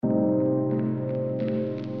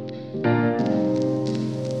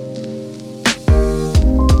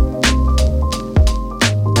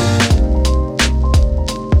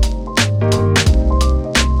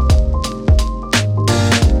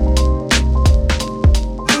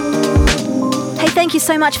Thank you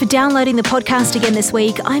so much for downloading the podcast again this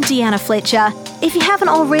week. I'm Deanna Fletcher. If you haven't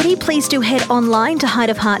already, please do head online to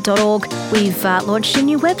hideofheart.org. We've launched a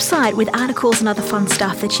new website with articles and other fun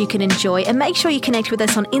stuff that you can enjoy. And make sure you connect with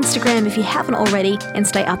us on Instagram if you haven't already and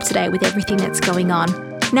stay up to date with everything that's going on.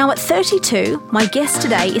 Now at 32, my guest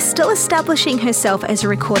today is still establishing herself as a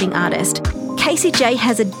recording artist. Casey J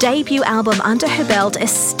has a debut album under her belt, a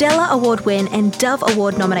Stellar Award win and Dove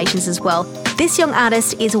Award nominations as well. This young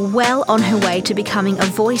artist is well on her way to becoming a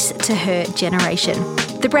voice to her generation.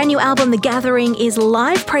 The brand new album, The Gathering, is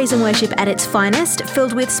live praise and worship at its finest,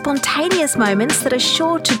 filled with spontaneous moments that are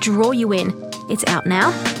sure to draw you in. It's out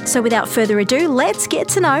now. So without further ado, let's get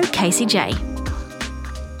to know Casey J.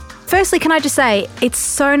 Firstly, can I just say, it's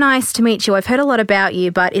so nice to meet you. I've heard a lot about you,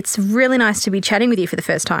 but it's really nice to be chatting with you for the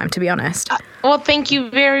first time, to be honest. Well, thank you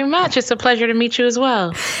very much. It's a pleasure to meet you as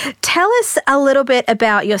well. Tell us a little bit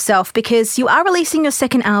about yourself, because you are releasing your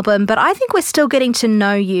second album, but I think we're still getting to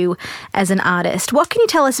know you as an artist. What can you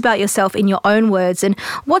tell us about yourself in your own words, and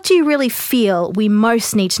what do you really feel we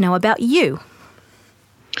most need to know about you?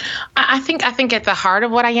 I think at the heart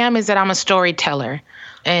of what I am is that I'm a storyteller.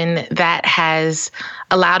 And that has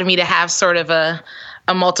allowed me to have sort of a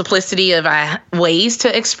multiplicity of ways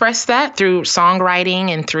to express that through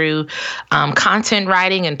songwriting and through content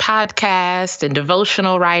writing and podcast and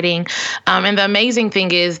devotional writing. And the amazing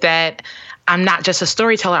thing is that I'm not just a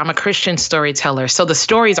storyteller, I'm a Christian storyteller. So the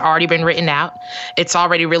story's already been written out. It's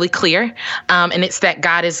already really clear. And it's that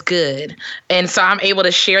God is good. And so I'm able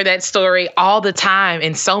to share that story all the time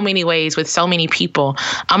in so many ways with so many people.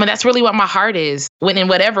 And that's really what my heart is. When in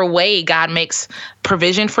whatever way God makes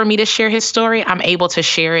provision for me to share his story, I'm able to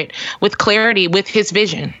share it with clarity, with his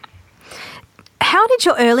vision. How did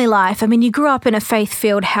your early life, you grew up in a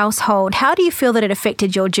faith-filled household. How do you feel that it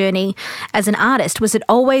affected your journey as an artist? Was it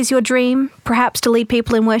always your dream, perhaps, to lead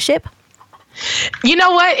people in worship? You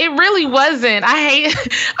know what? It really wasn't. I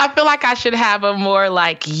feel like I should have a more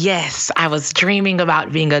yes, I was dreaming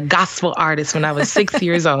about being a gospel artist when I was 6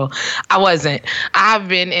 years old. I wasn't. I've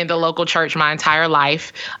been in the local church my entire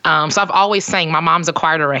life. So I've always sang. My mom's a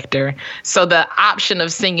choir director. So the option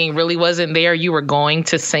of singing really wasn't there. You were going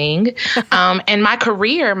to sing. And my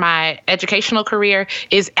career, my educational career,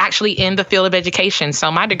 is actually in the field of education.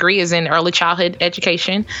 So my degree is in early childhood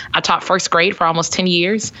education. I taught first grade for almost 10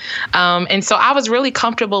 years. And so I was really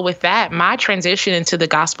comfortable with that. My transition into the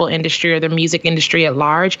gospel industry or the music industry at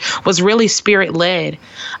large was really spirit-led.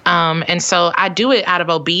 And so I do it out of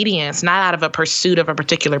obedience, not out of a pursuit of a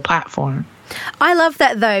particular platform. I love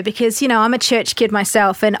that, though, because, I'm a church kid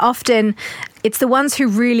myself, and often it's the ones who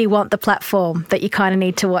really want the platform that you kind of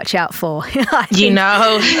need to watch out for. I'm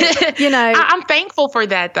thankful for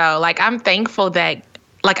that, though. I'm thankful that,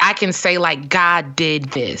 I can say, God did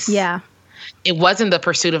this. Yeah. It wasn't the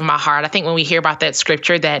pursuit of my heart. I think when we hear about that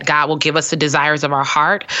scripture that God will give us the desires of our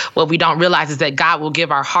heart, what we don't realize is that God will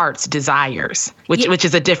give our hearts desires, which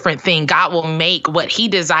is a different thing. God will make what he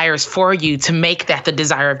desires for you to make that the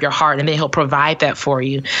desire of your heart, and then he'll provide that for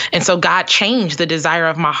you. And so God changed the desire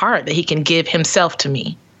of my heart that he can give himself to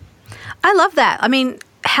me. I love that.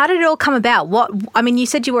 How did it all come about? You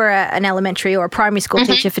said you were an elementary or a primary school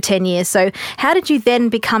teacher for 10 years. So how did you then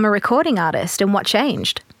become a recording artist, and what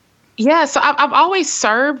changed? Yeah, so I've always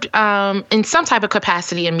served in some type of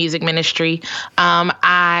capacity in music ministry.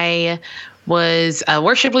 I was a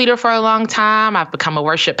worship leader for a long time. I've become a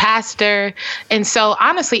worship pastor. And so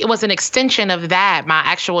honestly, it was an extension of that. My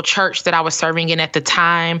actual church that I was serving in at the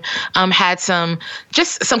time had some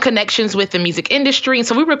connections with the music industry. And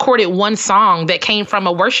so we recorded one song that came from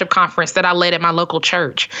a worship conference that I led at my local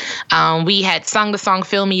church. We had sung the song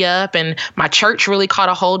Fill Me Up, and my church really caught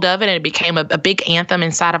a hold of it, and it became a big anthem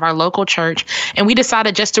inside of our local church. And we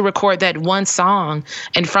decided just to record that one song.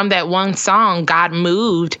 And from that one song, God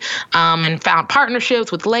moved and found partnerships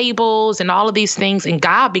with labels and all of these things. And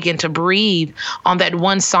God began to breathe on that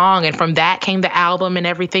one song. And from that came the album and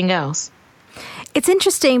everything else. It's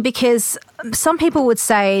interesting because some people would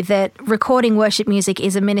say that recording worship music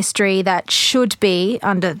is a ministry that should be,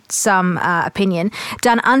 under some opinion,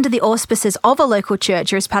 done under the auspices of a local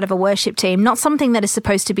church or as part of a worship team, not something that is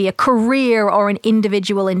supposed to be a career or an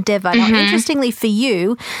individual endeavor. Now, interestingly for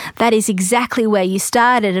you, that is exactly where you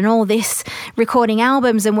started, and all this recording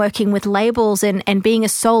albums and working with labels and being a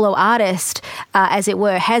solo artist, as it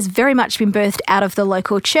were, has very much been birthed out of the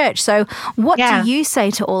local church. So what do you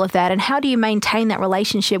say to all of that, and how do you maintain that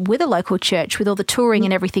relationship with a local church with all the touring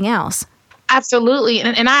and everything else? Absolutely.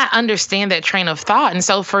 And I understand that train of thought. And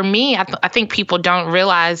so for me, I think people don't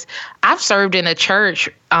realize I've served in a church,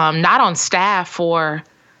 not on staff for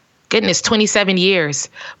goodness, 27 years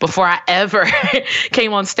before I ever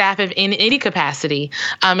came on staff in any capacity.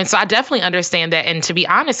 And so I definitely understand that. And to be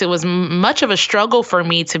honest, it was much of a struggle for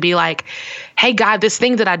me to be like, hey, God, this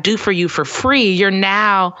thing that I do for you for free, you're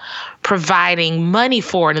now providing money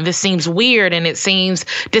for it. And this seems weird and it seems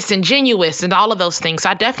disingenuous and all of those things. So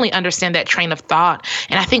I definitely understand that train of thought.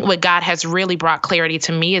 And I think what God has really brought clarity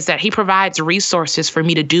to me is that he provides resources for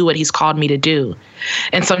me to do what he's called me to do.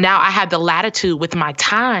 And so now I have the latitude with my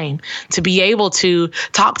time to be able to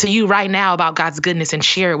talk to you right now about God's goodness and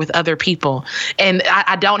share it with other people. And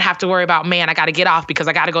I don't have to worry about, man, I got to get off because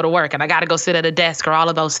I got to go to work and I got to go sit at a desk or all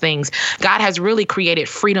of those things. God has really created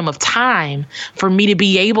freedom of time for me to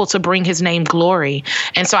be able to bring his name glory.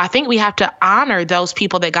 And so I think we have to honor those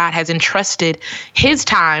people that God has entrusted his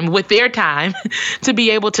time with their time to be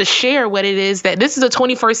able to share what it is that this is a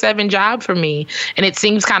 24/7 job for me. And it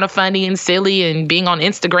seems kind of funny and silly and being on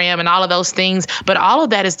Instagram and all of those things, but all of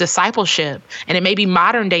that is discipleship. And it may be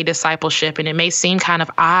modern day discipleship and it may seem kind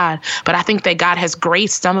of odd, but I think that God has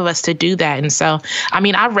graced some of us to do that. And so, I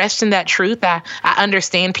mean, I rest in that truth. I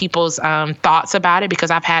understand people's thoughts about it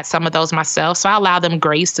because I've had some of those myself. So I allow them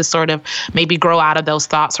grace to sort of maybe grow out of those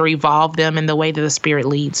thoughts or evolve them in the way that the Spirit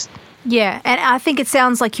leads. Yeah, and I think it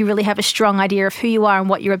sounds like you really have a strong idea of who you are and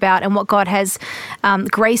what you're about and what God has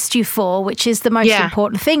graced you for, which is the most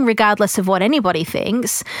important thing, regardless of what anybody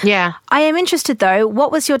thinks. Yeah. I am interested, though,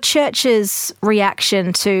 what was your church's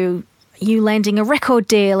reaction to you landing a record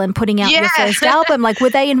deal and putting out your first album? Like, were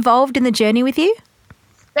they involved in the journey with you?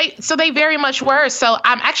 They very much were. So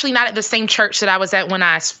I'm actually not at the same church that I was at when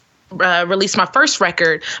I released my first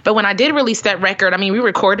record. But when I did release that record, I mean, we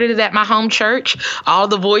recorded it at my home church. All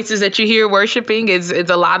the voices that you hear worshiping is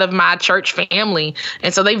a lot of my church family.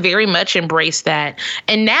 And so they very much embraced that.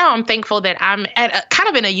 And now I'm thankful that I'm at kind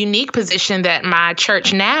of in a unique position that my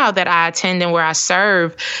church now that I attend and where I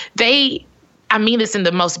serve, I mean this in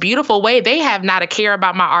the most beautiful way, they have not a care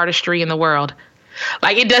about my artistry in the world.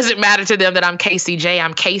 Like, it doesn't matter to them that I'm Casey J.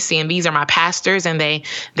 I'm Casey, and these are my pastors, and they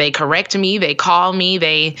correct me, they call me,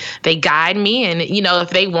 they guide me, and you know, if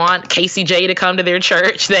they want Casey J to come to their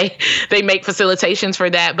church, they make facilitations for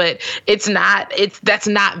that. But that's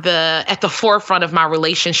not at the forefront of my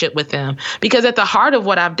relationship with them, because at the heart of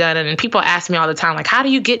what I've done, and people ask me all the time, like, how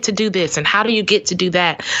do you get to do this and how do you get to do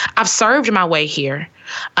that? I've served my way here.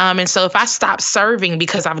 And so if I stop serving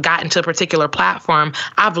because I've gotten to a particular platform,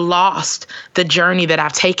 I've lost the journey that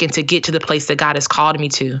I've taken to get to the place that God has called me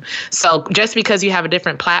to. So just because you have a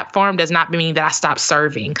different platform does not mean that I stop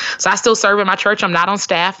serving. So I still serve in my church. I'm not on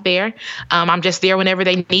staff there. I'm just there whenever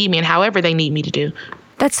they need me and however they need me to do.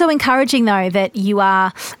 That's so encouraging, though, that you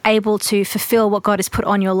are able to fulfill what God has put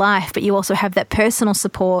on your life, but you also have that personal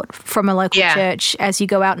support from a local church as you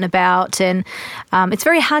go out and about. And it's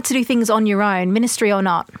very hard to do things on your own, ministry or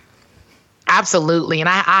not. Absolutely. And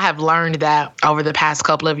I have learned that over the past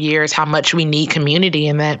couple of years, how much we need community,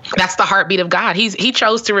 and that's the heartbeat of God. He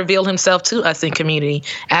chose to reveal himself to us in community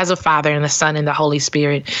as a Father and the Son and the Holy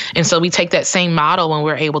Spirit. And so we take that same model when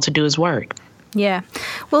we're able to do his work. Yeah.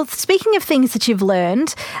 Well, speaking of things that you've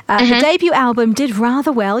learned, the debut album did rather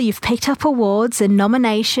well. You've picked up awards and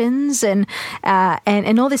nominations and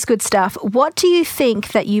all this good stuff. What do you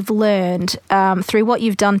think that you've learned through what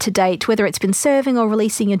you've done to date, whether it's been serving or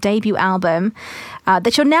releasing your debut album,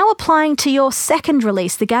 that you're now applying to your second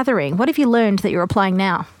release, The Gathering? What have you learned that you're applying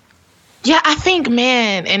now? Yeah, I think,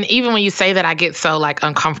 man, and even when you say that, I get so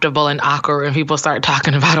uncomfortable and awkward when people start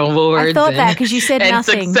talking about awards. I thought that because you said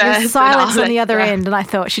nothing. There's silence on the other end, and I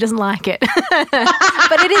thought she doesn't like it.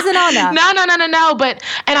 But it is an honor. No.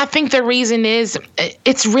 And I think the reason is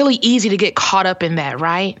it's really easy to get caught up in that,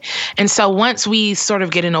 right? And so once we sort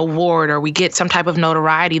of get an award or we get some type of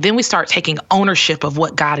notoriety, then we start taking ownership of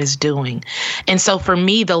what God is doing. And so for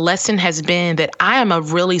me, the lesson has been that I am a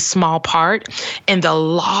really small part in the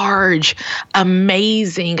large,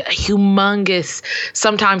 amazing, humongous,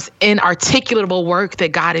 sometimes inarticulable work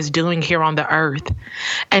that God is doing here on the earth.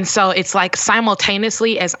 And so it's like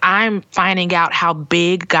simultaneously as I'm finding out how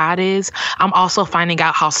big God is, I'm also finding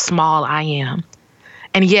out how small I am.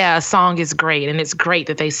 And yeah, a song is great, and it's great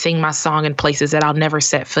that they sing my song in places that I'll never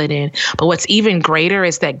set foot in. But what's even greater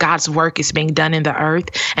is that God's work is being done in the earth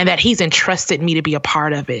and that he's entrusted me to be a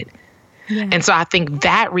part of it. Yeah. And so I think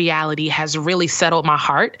that reality has really settled my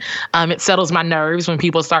heart. It settles my nerves when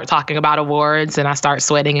people start talking about awards and I start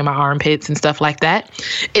sweating in my armpits and stuff like that.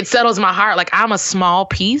 It settles my heart. Like, I'm a small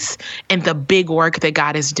piece in the big work that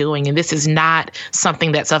God is doing. And this is not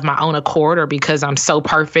something that's of my own accord or because I'm so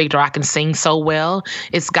perfect or I can sing so well.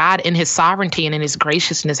 It's God in his sovereignty and in his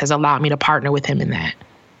graciousness has allowed me to partner with him in that.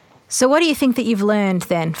 So what do you think that you've learned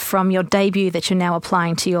then from your debut that you're now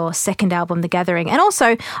applying to your second album, The Gathering? And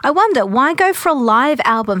also, I wonder, why go for a live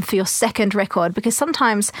album for your second record? Because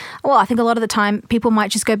sometimes, well, I think a lot of the time people might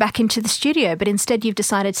just go back into the studio, but instead you've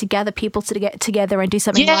decided to gather people to get together and do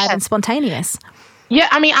something live and spontaneous. Yeah,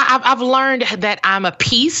 I mean, I've learned that I'm a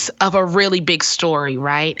piece of a really big story,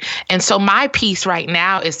 right? And so my piece right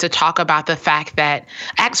now is to talk about the fact that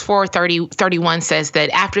Acts 4:31 says that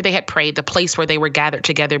after they had prayed, the place where they were gathered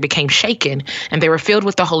together became shaken, and they were filled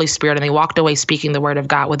with the Holy Spirit, and they walked away speaking the word of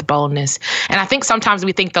God with boldness. And I think sometimes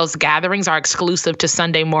we think those gatherings are exclusive to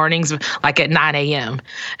Sunday mornings, like at 9 a.m.,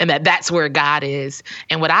 and that's where God is.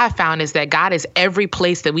 And what I've found is that God is every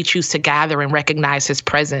place that we choose to gather and recognize his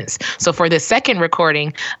presence. So for the second recording,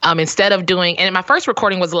 instead of doing, and my first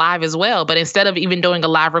recording was live as well, but instead of even doing a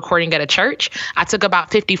live recording at a church, I took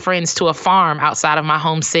about 50 friends to a farm outside of my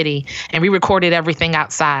home city, and we recorded everything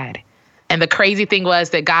outside. And the crazy thing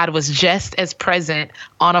was that God was just as present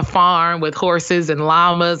on a farm with horses and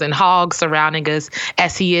llamas and hogs surrounding us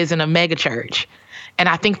as he is in a mega church. And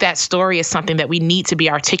I think that story is something that we need to be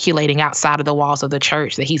articulating outside of the walls of the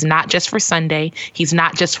church, that he's not just for Sunday, he's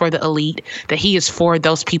not just for the elite, that he is for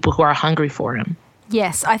those people who are hungry for him.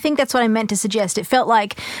 Yes, I think that's what I meant to suggest. It felt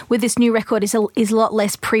like with this new record is a lot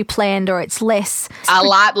less pre-planned, or it's less... A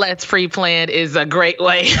lot less pre-planned is a great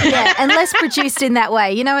way. Yeah, and less produced in that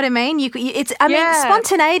way. You know what I mean? mean,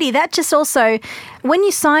 spontaneity, that just also... When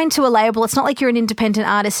you sign to a label, it's not like you're an independent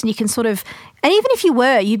artist and you can sort of... And even if you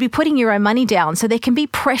were, you'd be putting your own money down. So there can be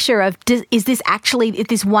pressure of, is this actually, at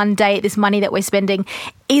this one date, this money that we're spending,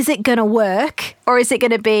 is it going to work or is it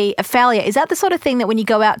going to be a failure? Is that the sort of thing that when you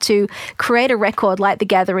go out to create a record like The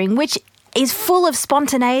Gathering, which is full of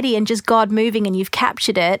spontaneity and just God moving and you've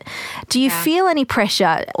captured it, do you feel any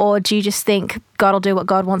pressure, or do you just think God will do what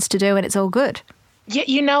God wants to do and it's all good? Yeah,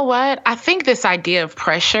 you know what? I think this idea of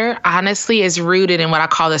pressure, honestly, is rooted in what I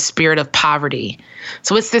call the spirit of poverty.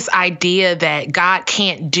 So it's this idea that God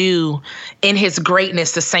can't do in his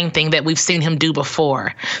greatness the same thing that we've seen him do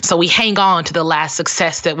before. So we hang on to the last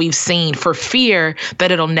success that we've seen for fear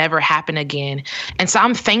that it'll never happen again. And so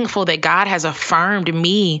I'm thankful that God has affirmed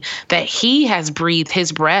me, that he has breathed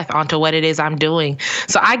his breath onto what it is I'm doing.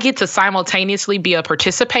 So I get to simultaneously be a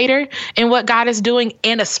participator in what God is doing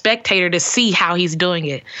and a spectator to see how he's doing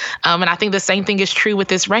it. And I think the same thing is true with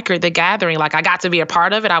this record, The Gathering. Like, I got to be a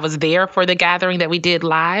part of it. I was there for the gathering that we did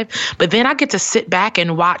live, but then I get to sit back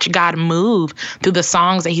and watch God move through the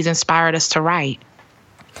songs that he's inspired us to write.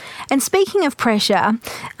 And speaking of pressure,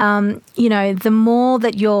 the more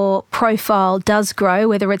that your profile does grow,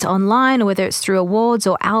 whether it's online or whether it's through awards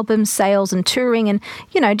or album sales and touring and,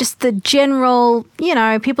 just the general,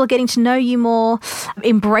 people are getting to know you more,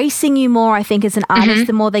 embracing you more, I think, as an artist,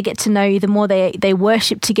 the more they get to know you, the more they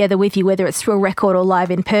worship together with you, whether it's through a record or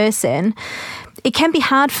live in person. It can be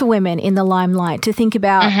hard for women in the limelight to think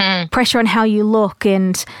about pressure on how you look,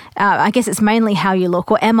 and I guess it's mainly how you look,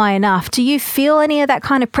 or am I enough? Do you feel any of that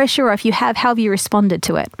kind of pressure, or if you have, how have you responded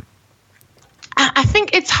to it? I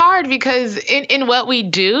think it's hard because in what we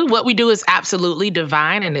do is absolutely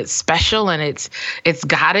divine and it's special and it's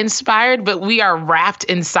God inspired, but we are wrapped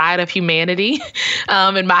inside of humanity.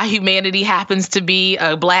 And my humanity happens to be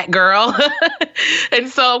a Black girl. And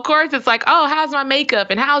so, of course, it's like, oh, how's my makeup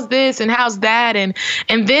and how's this and how's that? And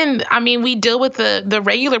then, I mean, we deal with the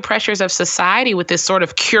regular pressures of society with this sort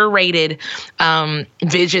of curated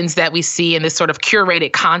visions that we see and this sort of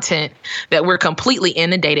curated content that we're completely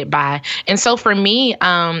inundated by. And so for me,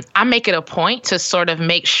 I make it a point to sort of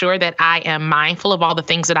make sure that I am mindful of all the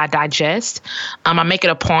things that I digest. I make it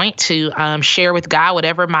a point to share with God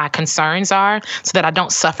whatever my concerns are so that I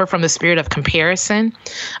don't suffer from the spirit of comparison.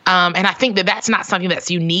 And I think that that's not something that's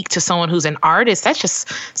unique to someone who's an artist. That's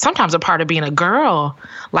just sometimes a part of being a girl,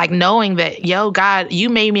 like knowing that, God, you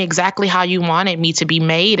made me exactly how you wanted me to be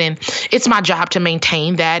made. And it's my job to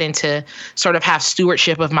maintain that and to sort of have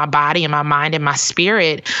stewardship of my body and my mind and my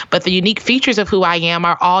spirit. But the unique features of who I am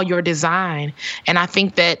are all your design. And I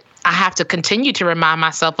think that I have to continue to remind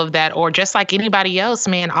myself of that, or just like anybody else,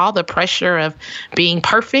 man, all the pressure of being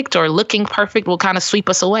perfect or looking perfect will kind of sweep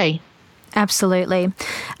us away. Absolutely.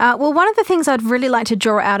 Well, one of the things I'd really like to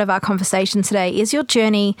draw out of our conversation today is your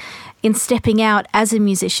journey in stepping out as a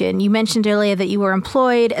musician. You mentioned earlier that you were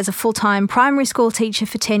employed as a full-time primary school teacher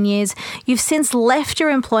for 10 years. You've since left your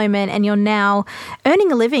employment and you're now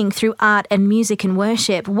earning a living through art and music and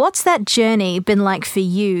worship. What's that journey been like for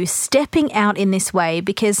you, stepping out in this way?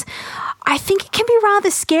 Because I think it can be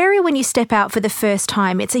rather scary when you step out for the first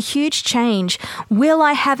time. It's a huge change. Will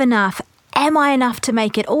I have enough? Am I enough to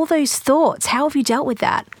make it? All those thoughts. How have you dealt with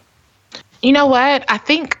that? You know what? I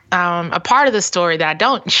think a part of the story that I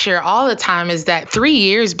don't share all the time is that 3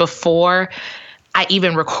 years before I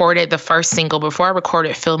even recorded the first single, before I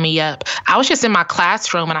recorded Fill Me Up, I was just in my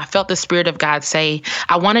classroom and I felt the Spirit of God say,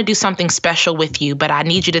 I want to do something special with you, but I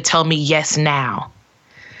need you to tell me yes now.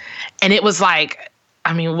 And it was like,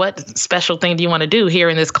 I mean, what special thing do you want to do here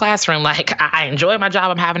in this classroom? Like, I enjoy my job.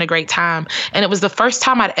 I'm having a great time. And it was the first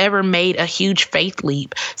time I'd ever made a huge faith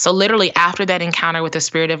leap. So literally after that encounter with the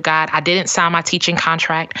Spirit of God, I didn't sign my teaching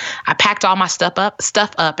contract. I packed all my stuff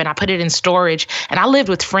up and I put it in storage. And I lived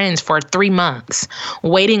with friends for 3 months,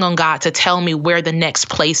 waiting on God to tell me where the next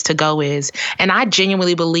place to go is. And I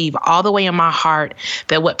genuinely believe all the way in my heart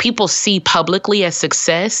that what people see publicly as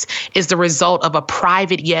success is the result of a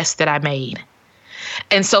private yes that I made.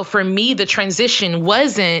 And so for me, the transition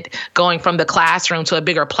wasn't going from the classroom to a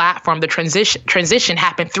bigger platform. The transition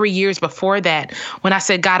happened 3 years before that when I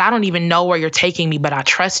said, God, I don't even know where you're taking me, but I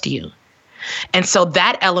trust you. And so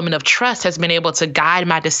that element of trust has been able to guide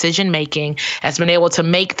my decision making, has been able to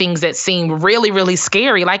make things that seem really, really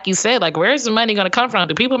scary. Like you said, like, where's the money going to come from?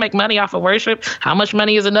 Do people make money off of worship? How much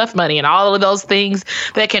money is enough money? And all of those things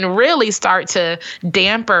that can really start to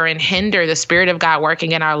damper and hinder the Spirit of God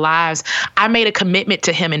working in our lives. I made a commitment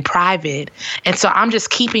to him in private. And so I'm just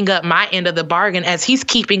keeping up my end of the bargain as he's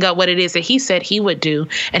keeping up what it is that he said he would do.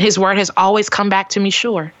 And his word has always come back to me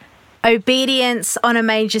sure. Obedience on a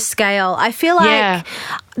major scale. I feel like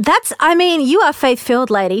you are faith-filled,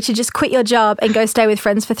 lady, to just quit your job and go stay with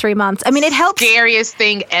friends for 3 months. I mean, it helps. Scariest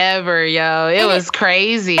thing ever, yo. It was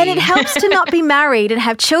crazy. And it helps to not be married and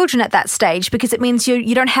have children at that stage because it means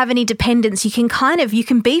you don't have any dependence. You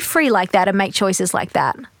can be free like that and make choices like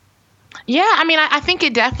that. Yeah, I mean, I think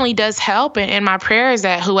it definitely does help. And my prayer is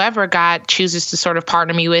that whoever God chooses to sort of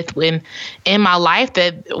partner me with in my life,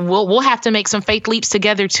 that we'll have to make some faith leaps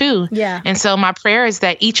together too. Yeah. And so my prayer is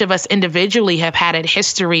that each of us individually have had a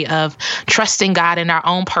history of trusting God in our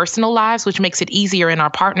own personal lives, which makes it easier in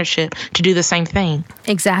our partnership to do the same thing.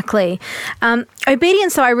 Exactly.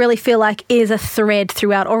 Obedience, though, I really feel like is a thread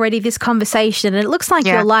throughout already this conversation. And it looks like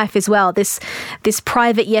your life as well, this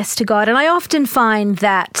private yes to God. And I often find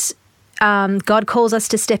that God calls us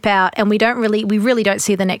to step out and we really don't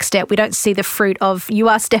see the next step. We don't see the fruit of you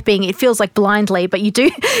are stepping. It feels like blindly, but you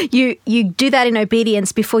do that in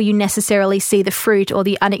obedience before you necessarily see the fruit or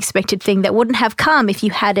the unexpected thing that wouldn't have come if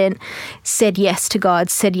you hadn't said yes to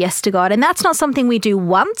God. And that's not something we do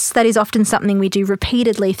once. That is often something we do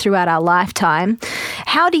repeatedly throughout our lifetime.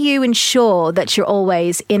 How do you ensure that you're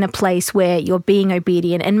always in a place where you're being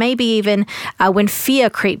obedient and maybe even when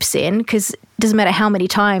fear creeps in, because doesn't matter how many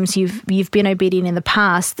times you've been obedient in the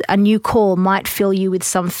past, a new call might fill you with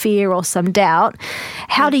some fear or some doubt.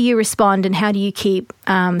 How do you respond and how do you keep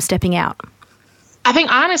stepping out? I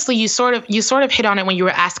think honestly, you sort of hit on it when you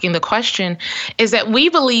were asking the question, is that we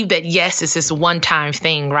believe that yes is this one-time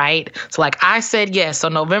thing, right? So like I said yes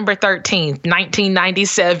on November 13th,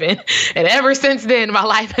 1997, and ever since then, my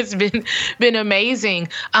life has been amazing.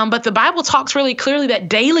 But the Bible talks really clearly that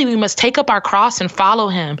daily we must take up our cross and follow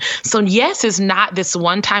him. So yes is not this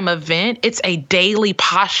one-time event. It's a daily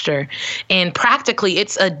posture. And practically,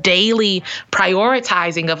 it's a daily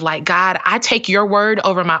prioritizing of like, God, I take your word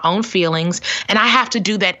over my own feelings, and I have to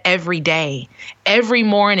do that every day. Every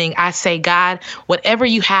morning I say, God, whatever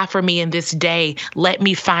you have for me in this day, let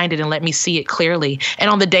me find it and let me see it clearly. And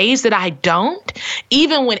on the days that I don't,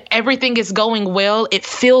 even when everything is going well, it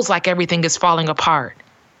feels like everything is falling apart.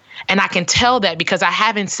 And I can tell that because I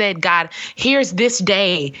haven't said, God, here's this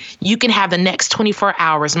day. You can have the next 24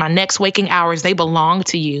 hours. My next waking hours, they belong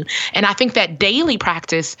to you. And I think that daily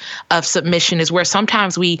practice of submission is where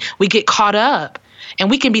sometimes we get caught up.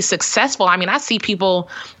 And we can be successful. I mean, I see people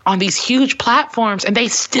on these huge platforms and they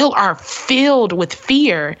still are filled with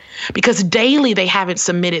fear because daily they haven't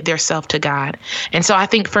submitted theirself to God. And so I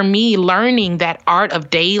think for me, learning that art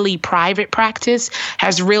of daily private practice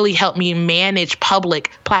has really helped me manage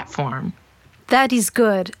public platform. That is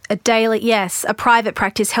good. A private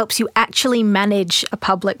practice helps you actually manage a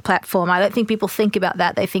public platform. I don't think people think about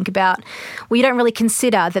that. They think about, you don't really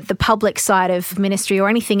consider that the public side of ministry or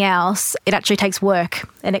anything else, it actually takes work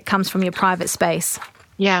and it comes from your private space.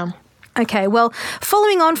 Yeah. Okay, well,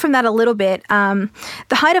 following on from that a little bit, the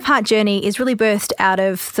Height of Heart journey is really birthed out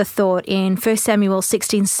of the thought in 1 Samuel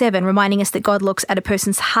 16:7, reminding us that God looks at a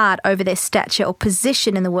person's heart over their stature or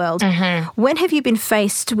position in the world. Mm-hmm. When have you been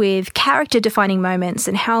faced with character-defining moments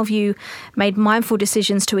and how have you made mindful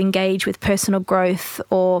decisions to engage with personal growth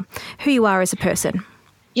or who you are as a person?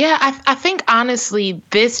 Yeah, I think honestly,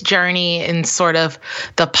 this journey in sort of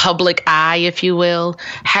the public eye, if you will,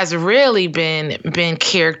 has really been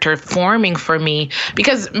character forming for me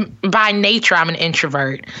because by nature I'm an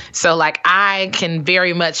introvert. So like I can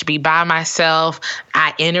very much be by myself.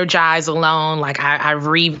 I energize alone, like I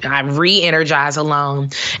re-energize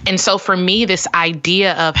alone. And so for me, this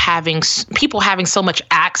idea of having people having so much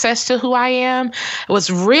access to who I am was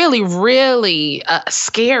really, really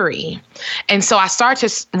scary. And so I started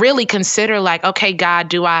to really consider like, okay,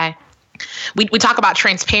 God, we talk about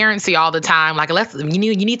transparency all the time. Like, you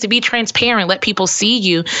need to be transparent, let people see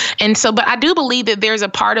you. And so, but I do believe that there's a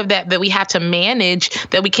part of that we have to manage,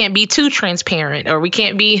 that we can't be too transparent or we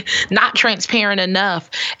can't be not transparent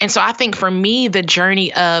enough. And so I think for me, the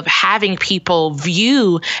journey of having people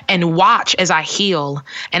view and watch as I heal,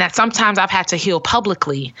 and that sometimes I've had to heal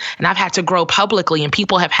publicly and I've had to grow publicly and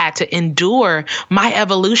people have had to endure my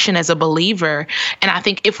evolution as a believer. And I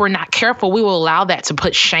think if we're not careful, we will allow that to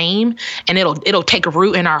put shame and it'll take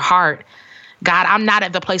root in our heart. God, I'm not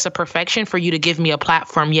at the place of perfection for you to give me a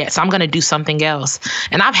platform yet, so I'm going to do something else.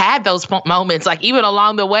 And I've had those moments, like even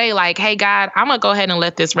along the way, like, hey, God, I'm going to go ahead and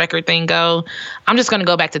let this record thing go. I'm just going to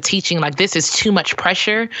go back to teaching. Like, this is too much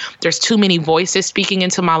pressure. There's too many voices speaking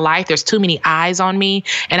into my life. There's too many eyes on me.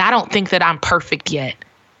 And I don't think that I'm perfect yet.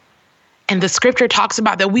 And the scripture talks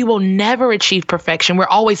about that we will never achieve perfection. We're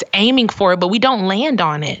always aiming for it, but we don't land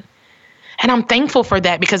on it. And I'm thankful for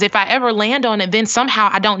that because if I ever land on it, then somehow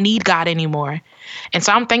I don't need God anymore. And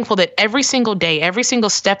so I'm thankful that every single day, every single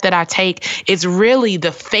step that I take is really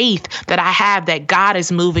the faith that I have that God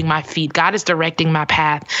is moving my feet. God is directing my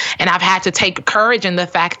path. And I've had to take courage in the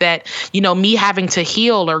fact that, me having to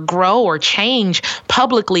heal or grow or change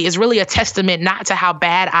publicly is really a testament not to how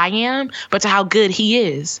bad I am, but to how good He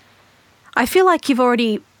is. I feel like you've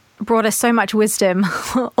already brought us so much wisdom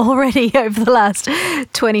already over the last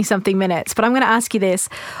 20-something minutes. But I'm going to ask you this.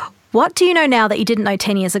 What do you know now that you didn't know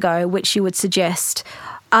 10 years ago, which you would suggest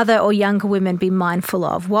other or younger women be mindful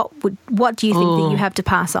of? What do you think that you have to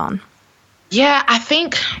pass on? Yeah, I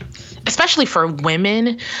think, especially for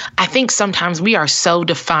women, I think sometimes we are so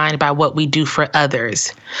defined by what we do for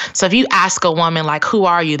others. So if you ask a woman, like, who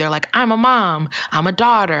are you? They're like, I'm a mom, I'm a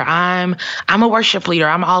daughter, I'm a worship leader,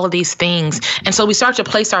 I'm all of these things. And so we start to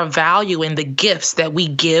place our value in the gifts that we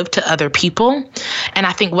give to other people. And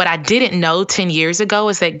I think what I didn't know 10 years ago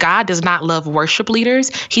is that God does not love worship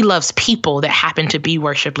leaders. He loves people that happen to be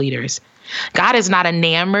worship leaders. God is not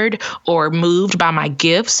enamored or moved by my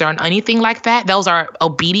gifts or anything like that. Those are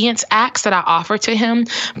obedience acts that I offer to Him,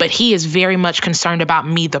 but He is very much concerned about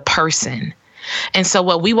me, the person. And so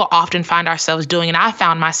what we will often find ourselves doing, and I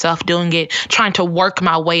found myself doing it, trying to work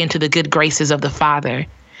my way into the good graces of the Father.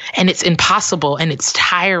 And it's impossible and it's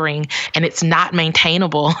tiring and it's not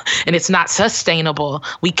maintainable and it's not sustainable.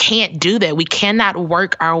 We can't do that. We cannot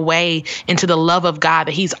work our way into the love of God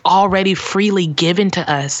that He's already freely given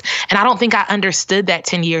to us. And I don't think I understood that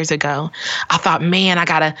 10 years ago. I thought, man, I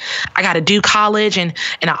gotta do college and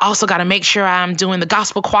I also gotta make sure I'm doing the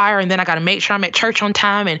gospel choir, and then I gotta make sure I'm at church on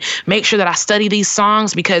time and make sure that I study these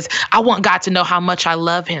songs because I want God to know how much I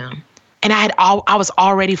love Him. And I was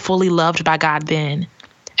already fully loved by God then.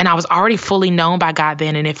 And I was already fully known by God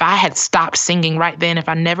then. And if I had stopped singing right then, if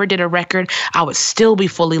I never did a record, I would still be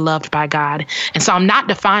fully loved by God. And so I'm not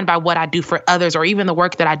defined by what I do for others or even the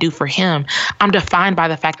work that I do for Him. I'm defined by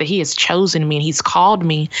the fact that He has chosen me and He's called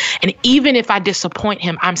me. And even if I disappoint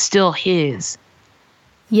Him, I'm still His.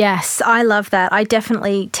 Yes, I love that. I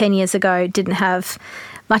definitely 10 years ago didn't have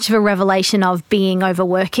much of a revelation of being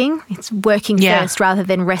overworking. It's working first rather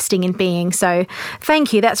than resting in being. So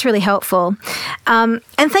thank you. That's really helpful. And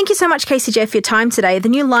thank you so much, KCJ, for your time today. The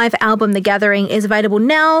new live album, The Gathering, is available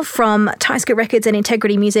now from Tyska Records and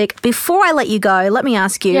Integrity Music. Before I let you go, let me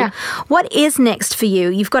ask you, what is next for you?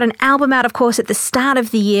 You've got an album out, of course, at the start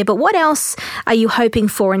of the year, but what else are you hoping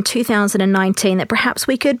for in 2019 that perhaps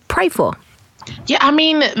we could pray for? Yeah, I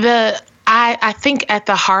mean, I think at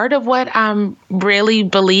the heart of what I'm really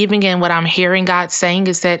believing and what I'm hearing God saying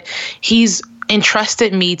is that He's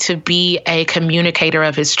entrusted me to be a communicator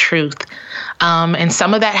of His truth. And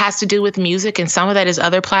some of that has to do with music and some of that is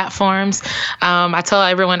other platforms. I tell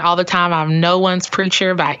everyone all the time, I'm no one's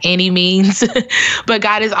preacher by any means, but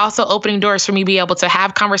God is also opening doors for me to be able to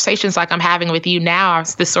have conversations like I'm having with you now.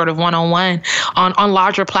 It's this sort of one-on-one on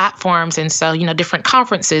larger platforms. And so, different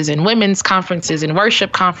conferences and women's conferences and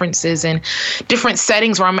worship conferences and different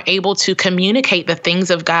settings where I'm able to communicate the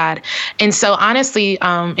things of God. And so honestly,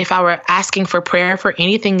 if I were asking for or prayer for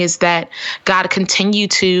anything is that God continue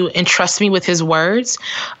to entrust me with his words,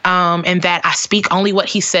 and that I speak only what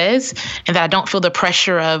he says, and that I don't feel the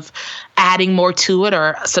pressure of adding more to it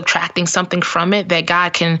or subtracting something from it, that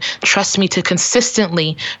God can trust me to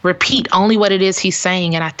consistently repeat only what it is he's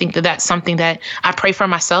saying. And I think that that's something that I pray for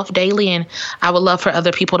myself daily, and I would love for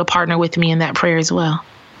other people to partner with me in that prayer as well.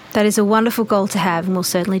 That is a wonderful goal to have, and we'll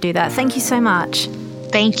certainly do that. Thank you so much.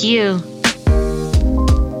 Thank you.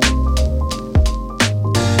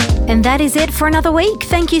 And that is it for another week.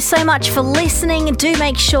 Thank you so much for listening. Do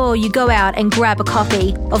make sure you go out and grab a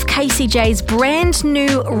copy of KCJ's brand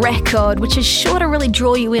new record, which is sure to really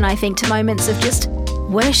draw you in, I think, to moments of just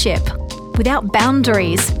worship without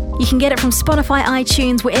boundaries. You can get it from Spotify,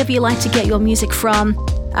 iTunes, wherever you like to get your music from.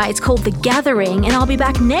 It's called The Gathering, and I'll be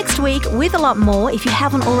back next week with a lot more. If you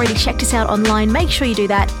haven't already checked us out online, make sure you do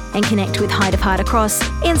that and connect with Heart of Heart across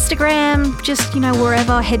Instagram, just,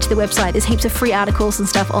 wherever. Head to the website. There's heaps of free articles and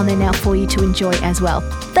stuff on there now for you to enjoy as well.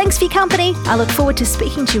 Thanks for your company. I look forward to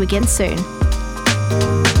speaking to you again soon.